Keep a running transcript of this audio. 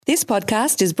This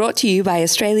podcast is brought to you by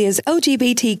Australia's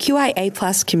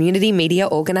LGBTQIA+ community media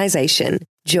organisation,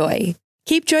 Joy.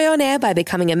 Keep Joy on air by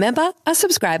becoming a member, a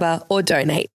subscriber, or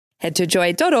donate. Head to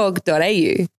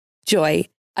joy.org.au. Joy,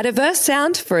 a diverse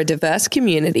sound for a diverse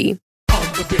community.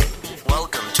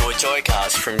 Welcome to a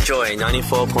Joycast from Joy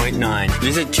 94.9.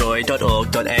 Visit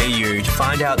joy.org.au to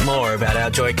find out more about our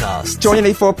Joycast. Joy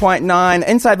 94.9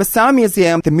 inside the Sound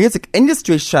Museum, the music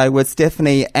industry show with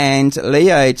Stephanie and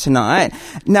Leo tonight.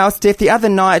 Now, Steph, the other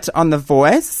night on The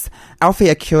Voice, Alfie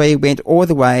Arcuri went all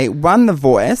the way, won The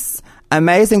Voice.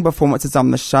 Amazing performances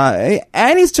on the show.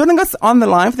 And he's joining us on the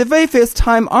line for the very first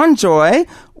time on Joy.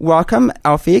 Welcome,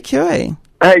 Alfie Arcuri.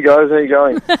 Hey guys, how you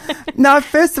going? Now,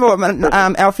 first of all,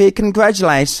 Alfie,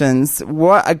 congratulations.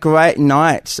 What a great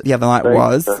night the other night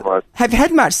was. Thanks so much. Have you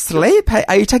had much sleep?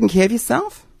 Are you taking care of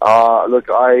yourself? Look,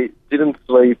 I didn't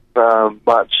sleep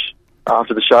much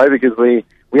after the show because we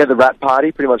had the rap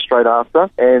party pretty much straight after,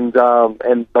 and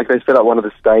like they set up one of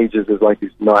the stages as like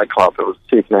this nightclub. It was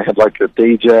sick, and they had like a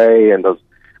DJ and there was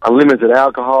unlimited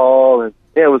alcohol, and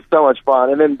yeah, it was so much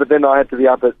fun. But then I had to be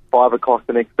up at 5 o'clock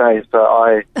the next day, so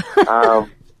I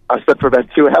slept for about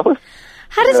 2 hours.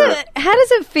 How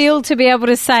does it feel to be able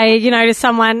to say, to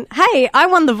someone, "Hey, I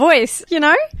won The Voice,"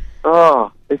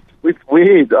 Oh, it's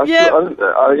weird. Yeah.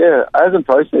 It hasn't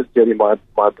processed yet in my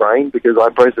brain because I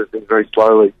process things very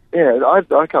slowly. Yeah,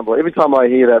 I can't believe every time I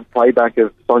hear that playback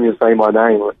of Sonia saying my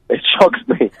name, it shocks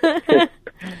me.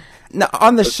 Now,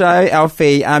 on the show,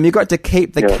 Alfie, you got to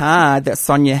keep the card that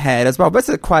Sonia had as well. This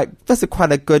is quite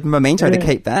a good memento to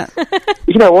keep that.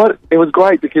 You know what? It was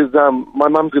great because my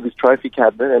mum's got this trophy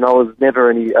cabinet, and I was never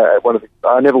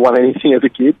I never won anything as a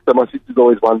kid. So my sister's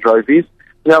always won trophies.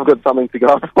 Now I've got something to go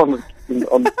up on in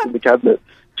the cabinet.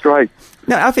 It's great.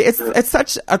 Now, Alfie, it's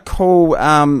such a cool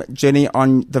journey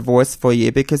on The Voice for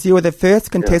you because you were the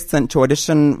first contestant to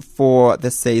audition for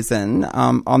the season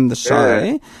on the show.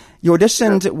 Yeah. You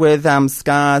auditioned with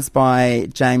Scars by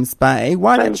James Bay.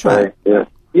 Why that track? Yeah.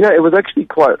 It was actually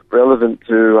quite relevant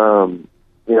to,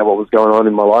 what was going on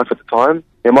in my life at the time.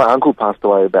 Yeah, my uncle passed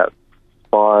away about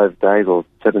 5 days or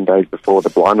 7 days before the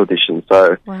blind audition.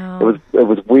 So wow. It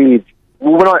was weird.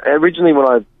 Well, when I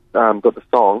got the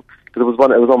song, because it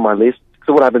was on my list.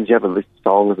 So what happens, you have a list of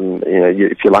songs, and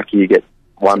if you're lucky, you get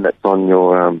one that's on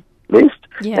your list.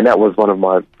 Yeah. And that was one of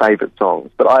my favourite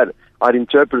songs. But I'd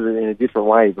interpreted it in a different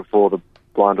way before the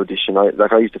blind audition. I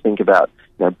used to think about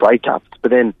breakups,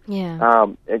 but then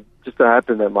it just so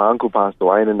happened that my uncle passed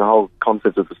away, and then the whole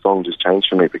concept of the song just changed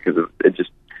for me because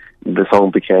the song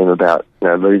became about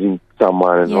losing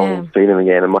someone and not seeing them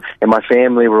again. And my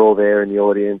family were all there in the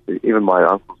audience, even my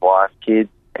uncle's wife, kids,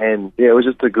 and it was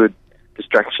just a good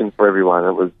distraction for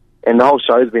everyone. And the whole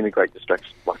show's been a great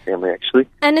distraction for my family, actually.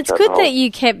 And it's good that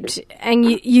you kept, and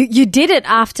you did it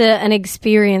after an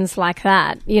experience like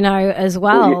that, as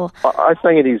well. I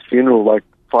sang at his funeral like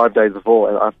 5 days before,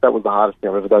 and that was the hardest thing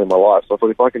I've ever done in my life. So I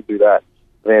thought if I can do that,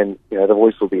 then, The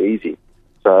Voice will be easy.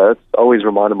 So I always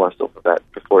reminded myself of that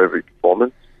before every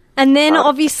performance. And then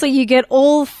obviously you get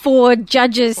all 4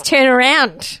 judges turn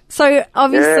around. So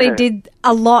obviously did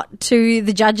a lot to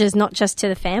the judges, not just to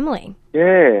the family.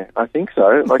 Yeah, I think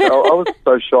so. Like I was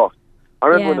so shocked. I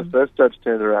remember when the first judge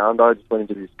turned around, I just went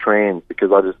into this trance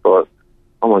because I just thought,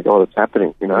 oh my God, it's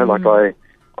happening. Like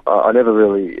I never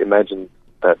really imagined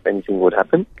that anything would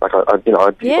happen. Like I'd be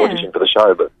auditioning for the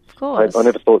show, but I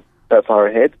never thought that far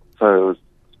ahead. So it was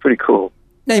pretty cool.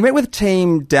 Now, you met with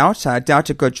Team Delta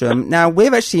Goodrum. Now,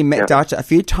 we've actually met Delta a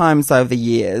few times over the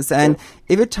years, and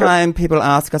every time people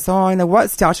ask us,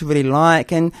 what's Delta really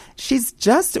like? And she's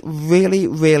just really,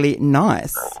 really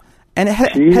nice. And how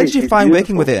did you find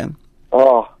working with her?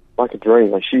 Oh, like a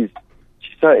dream. Like she's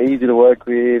so easy to work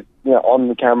with, on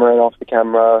the camera and off the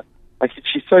camera. Like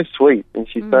she's so sweet, and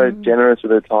she's so generous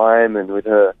with her time and with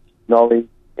her knowledge.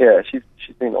 Yeah, she's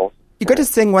been awesome. You got to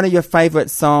sing one of your favourite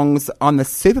songs on the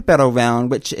Super Battle round,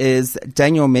 which is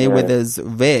Daniel Merriweather's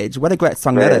Reg. What a great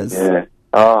song that is. Yeah.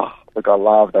 Oh, look, I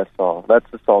love that song. That's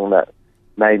the song that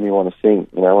made me want to sing,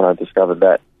 when I discovered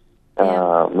that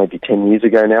maybe 10 years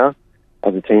ago now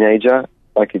as a teenager.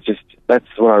 Like, that's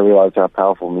when I realised how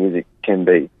powerful music can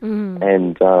be.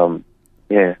 And, I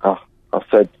was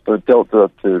so for Delta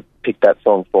to pick that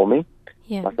song for me.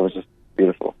 Yeah. Like, it was just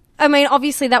beautiful. I mean,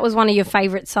 obviously that was one of your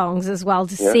favourite songs as well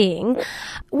to sing.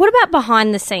 What about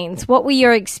behind the scenes? What were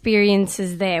your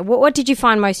experiences there? What did you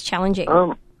find most challenging?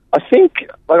 I think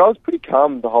I was pretty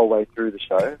calm the whole way through the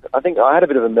show. I think I had a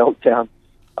bit of a meltdown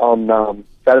on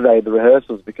Saturday at the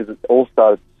rehearsals because it all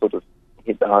started to sort of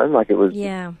hit the home. Like it was,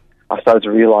 I started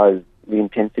to realise the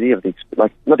intensity of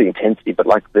not the intensity, but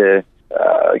like because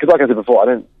like I said before, I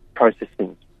don't process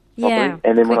things Yeah,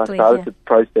 and then when I started to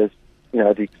process,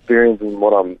 the experience and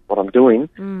what I'm doing,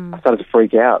 I started to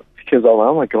freak out because I was like,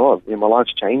 oh my God, my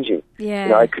life's changing.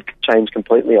 Yeah. It could change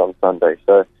completely on Sunday.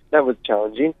 So that was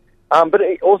challenging. But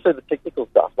also the technical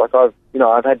stuff. Like I've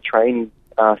had training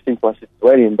since my sister's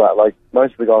wedding, but like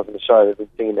most of the guys on the show have been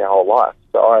singing their whole life.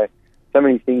 So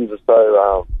many things are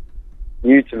so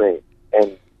new to me,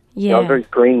 and I'm very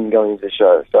green going into the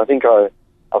show. So I think I've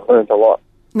learned a lot.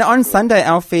 Now, on Sunday,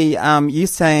 Alfie, you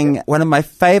sang one of my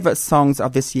favourite songs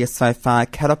of this year so far,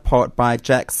 Catapult by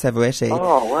Jack Savoretti.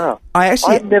 Oh, wow.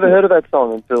 I'd never heard of that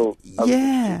song until me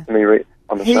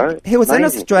on the show. He was in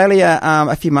Australia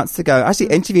a few months ago. I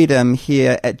actually interviewed him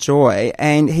here at Joy,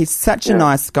 and he's such a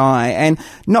nice guy. And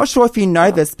not sure if you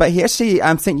know this, but he actually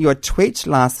sent you a tweet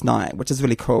last night, which is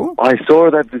really cool. I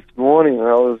saw that this morning, and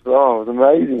it was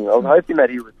amazing. I was hoping that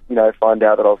he would, find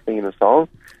out that I was singing the song.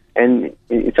 And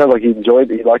it sounds like he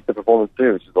enjoyed it. He liked the performance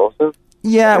too, which is awesome.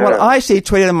 Yeah, well, I actually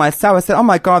tweeted him myself. I said, oh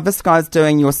my God, this guy's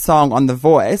doing your song on The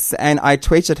Voice. And I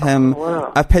tweeted him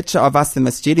a picture of us in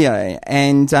the studio.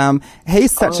 And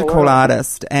he's such a cool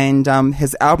artist. And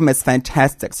his album is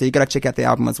fantastic. So you got to check out the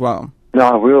album as well. No,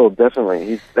 I will,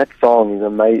 definitely. That song is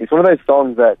amazing. It's one of those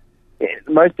songs that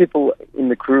most people in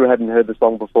the crew hadn't heard the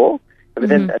song before. But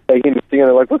then they hear me sing and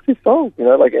they're like, what's this song? And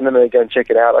then they go and check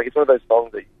it out. Like, it's one of those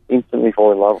songs that you instantly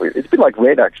fall in love with. It's a bit like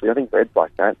Red, actually. I think Red's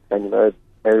like that. And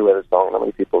Merryweather's song, not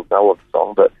many people know of the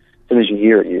song, but as soon as you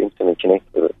hear it, you instantly connect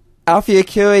with it. Alfie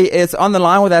Arcuri is on the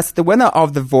line with us, the winner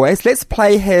of The Voice. Let's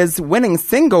play his winning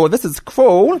single. This is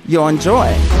Cruel. You'll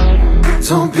enjoy.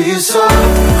 Don't be so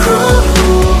cruel.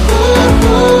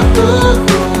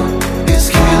 It's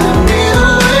killing me the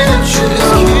way that you do.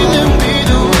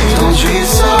 Don't be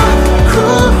so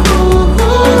cruel.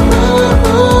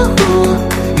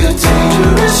 You're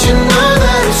dangerous, you know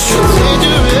that it's true.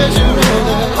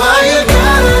 Why you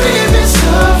gotta leave me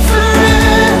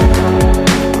suffering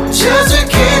just to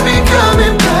keep me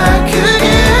coming back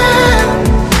again?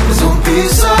 Don't be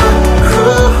so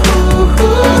cruel,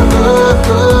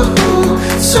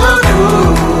 so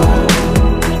cruel.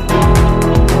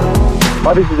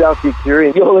 Hi, this is Alfie Arcuri,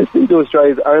 and you're listening to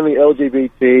Australia's only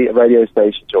LGBT radio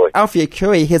station, Joy. Alfie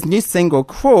Arcuri, his new single,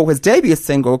 Cruel, his debut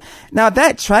single. Now,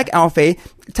 that track, Alfie,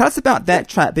 tell us about that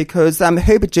track, because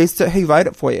who produced it, who wrote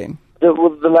it for you?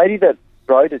 The lady that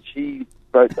wrote it, she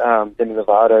wrote Demi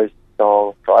Lovato's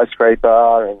song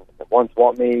Skyscraper and Once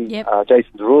Want Me,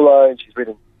 Jason Derulo, and she's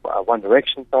written One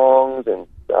Direction songs and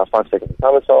 5 Seconds of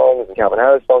Summer songs and Calvin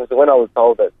Harris songs. So when I was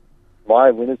told that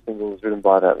my winner's single was written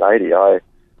by that lady, I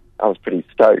was pretty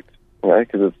stoked,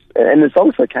 because and the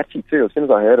song's so catchy too. As soon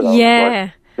as I heard it, I was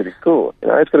like, pretty cool.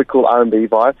 It's got a cool R&B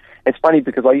vibe. It's funny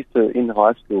because I used to, in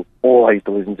high school, always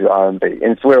to listen to R&B,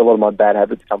 and it's where a lot of my bad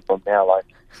habits come from now. Like,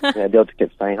 Delta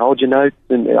kept saying, "Hold your notes,"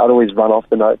 and I'd always run off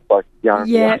the notes like the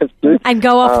R&B artists do. And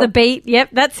go off the beat. Yep,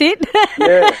 that's it.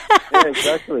 yeah,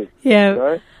 exactly.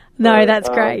 Yeah. No, that's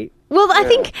great. Well, I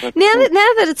think now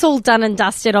that it's all done and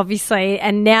dusted, obviously,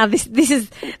 and now this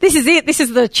is it. This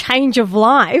is the change of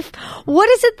life. What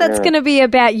is it that's going to be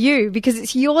about you? Because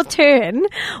it's your turn.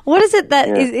 What is it that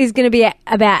is going to be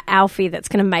about Alfie that's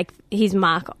going to make his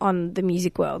mark on the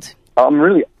music world? I'm a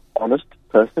really honest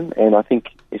person, and I think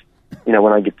if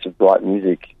when I get to write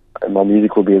music, my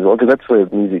music will be as well, because that's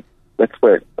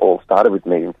where it all started with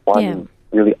me, finding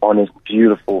really honest,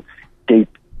 beautiful, deep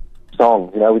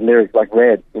songs, with lyrics like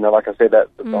Red, like I said, that's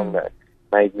the song that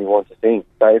made me want to sing.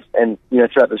 So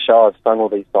throughout the show, I've sung all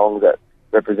these songs that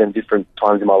represent different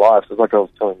times in my life. So it's like I was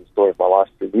telling the story of my life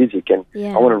through music, and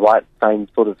I want to write the same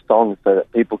sort of songs so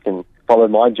that people can follow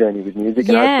my journey with music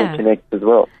and hopefully connect as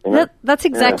well. That's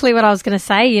exactly what I was going to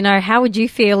say. How would you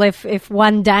feel if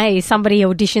one day somebody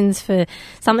auditions for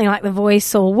something like The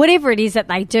Voice or whatever it is that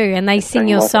they do, and they sing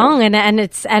your song and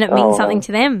it means something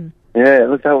to them? Yeah,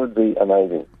 look, that would be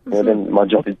amazing. Then my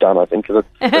job is done, I think.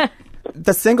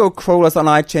 The single Cruel is on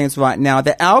iTunes right now.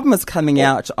 The album is coming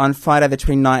out on Friday the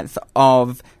 29th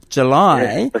of July.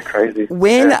 Yeah, that's crazy.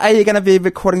 When are you going to be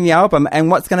recording the album, and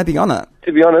what's going to be on it?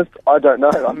 To be honest, I don't know.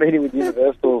 I'm meeting with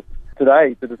Universal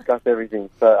today to discuss everything.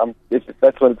 So if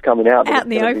that's when it's coming out. Out in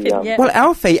the open, Well,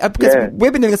 Alfie, because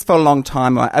we've been doing this for a long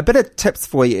time, right? A bit of tips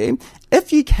for you.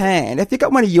 If you've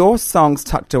got one of your songs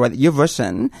tucked away that you've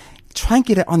written, try and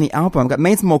get it on the album. It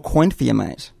means more coin for you,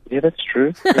 mate. Yeah, that's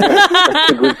true.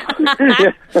 That's a good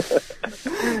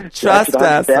Trust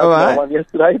us, all right? One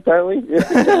yesterday, apparently.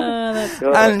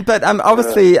 But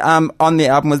obviously, on the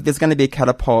album, there's going to be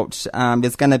Catapult.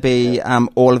 There's going to be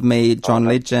All of Me, John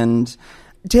Legend.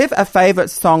 Do you have a favourite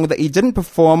song that you didn't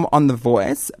perform on The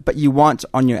Voice, but you want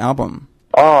on your album?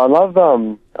 Oh, I love, I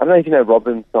don't know if you know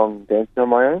Robin's song, Dancing on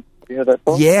My Own. You heard that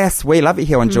song? Yes, we love it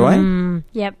here on Joy.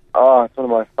 Yep. Oh, it's one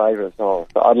of my favourite songs.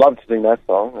 So I'd love to sing that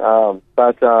song,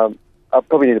 but I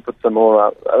probably need to put some more.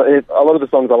 A lot of the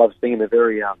songs I love singing are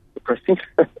very depressing.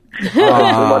 I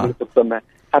might need to put some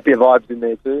happier vibes in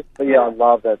there too. But yeah, I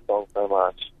love that song so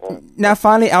much. Yeah. Now,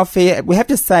 finally, Alfie, we have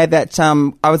to say that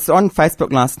I was on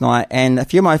Facebook last night and a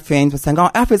few of my friends were saying,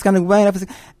 oh, Alfie's going to win.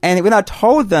 And when I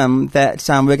told them that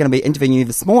we're going to be interviewing you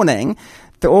this morning,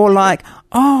 they're all like,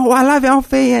 oh, I love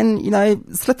Alfie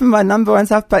and, slipping my number and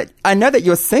stuff. But I know that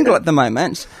you're single at the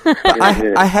moment. But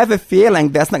I have a feeling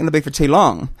that's not going to be for too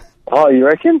long. Oh, you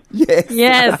reckon? Yes.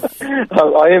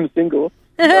 I am single.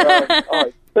 But,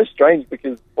 it's so strange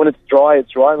because when it's dry,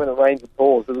 and when it rains, it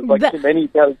pours. So there's like too many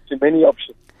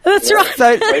options. That's right.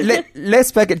 So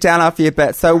let's break it down after a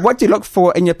bit. So what do you look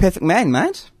for in your perfect man,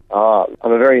 mate? I'm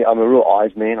a real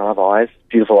eyes man. I have eyes,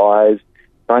 beautiful eyes,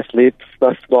 nice lips,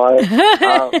 nice smile.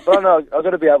 But I know I've got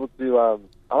to be able to.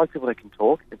 I like people that can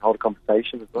talk and hold a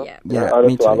conversation as well. Yeah, that's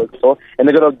what I look for. And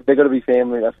they've got to be a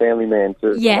family man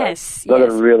too. Yes, They've got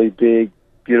a really big,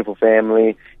 beautiful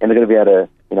family, and they're going to be able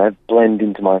to, blend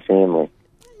into my family.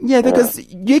 Yeah, because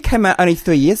you came out only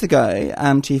 3 years ago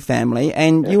to your family,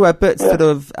 and you were a bit sort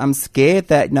of scared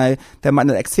that they might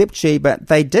not accept you, but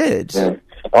they did. Yeah.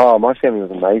 Oh, my family was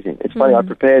amazing. It's funny. I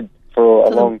prepared for a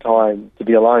long time to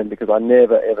be alone because I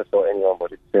never ever thought anyone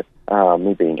would accept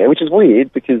me being gay, which is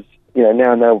weird because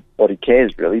now nobody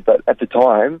cares really. But at the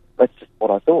time, that's just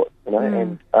what I thought.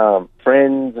 And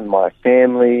friends and my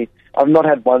family, I've not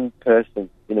had one person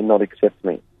not accept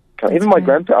me. Even my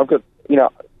grandparents, I've got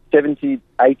 70,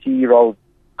 80-year-old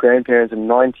grandparents and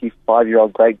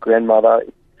 95-year-old great-grandmother,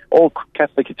 all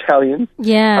Catholic Italians.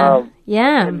 Yeah,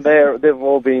 And they've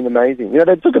all been amazing.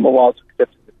 They took them a while to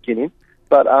accept at the beginning,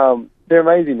 but they're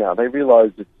amazing now. They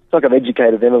realise it's like I've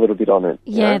educated them a little bit on it.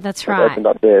 Yeah, that's right. Opened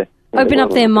up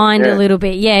their mind a little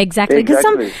bit. Yeah, exactly. Because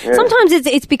sometimes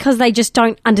it's because they just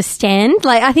don't understand.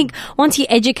 Like, I think once you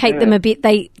educate them a bit,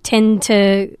 they tend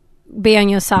to be on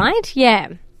your side. Yeah.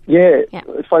 Yeah.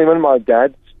 It's funny, when my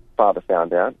dad's father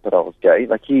found out that I was gay,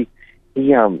 like he's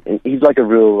like a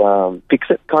real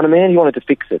fix-it kind of man. He wanted to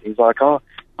fix it. He's like, oh,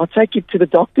 I'll take you to the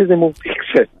doctors and we'll fix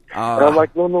it. And I'm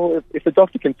like, no, if the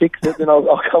doctor can fix it, then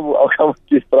I'll come with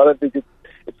you. But I don't think it's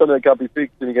something that can't be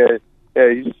fixed. And he goes,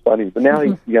 yeah, he's just funny. But now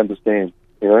he understands,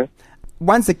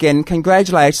 Once again,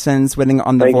 congratulations winning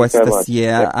on The Voice so this much.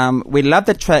 year. We love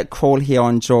the track Crawl here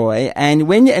on Joy. And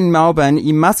when you're in Melbourne,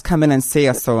 you must come in and see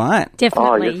us, all right?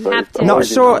 Definitely. Yes, You have to.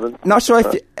 Not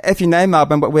sure if you know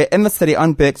Melbourne, but we're in the city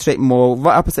on Burke Street Mall,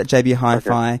 right opposite JB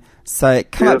Hi-Fi. Okay. So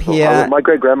come up here. My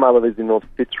great-grandmother lives in North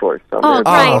Fitzroy. So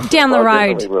great. Down the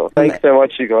road. Thanks so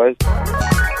much, you guys.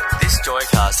 This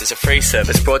Joycast is a free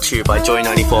service brought to you by Joy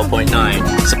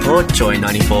 94.9. Support Joy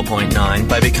 94.9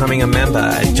 by becoming a member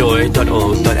at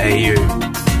joy.org.au.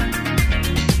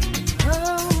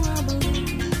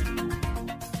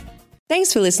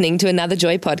 Thanks for listening to another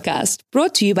Joy podcast,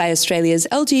 brought to you by Australia's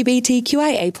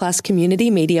LGBTQIA+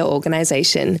 community media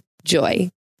organisation, Joy.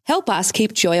 Help us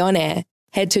keep Joy on air.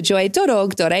 Head to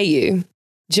joy.org.au.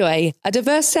 Joy, a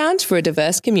diverse sound for a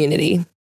diverse community.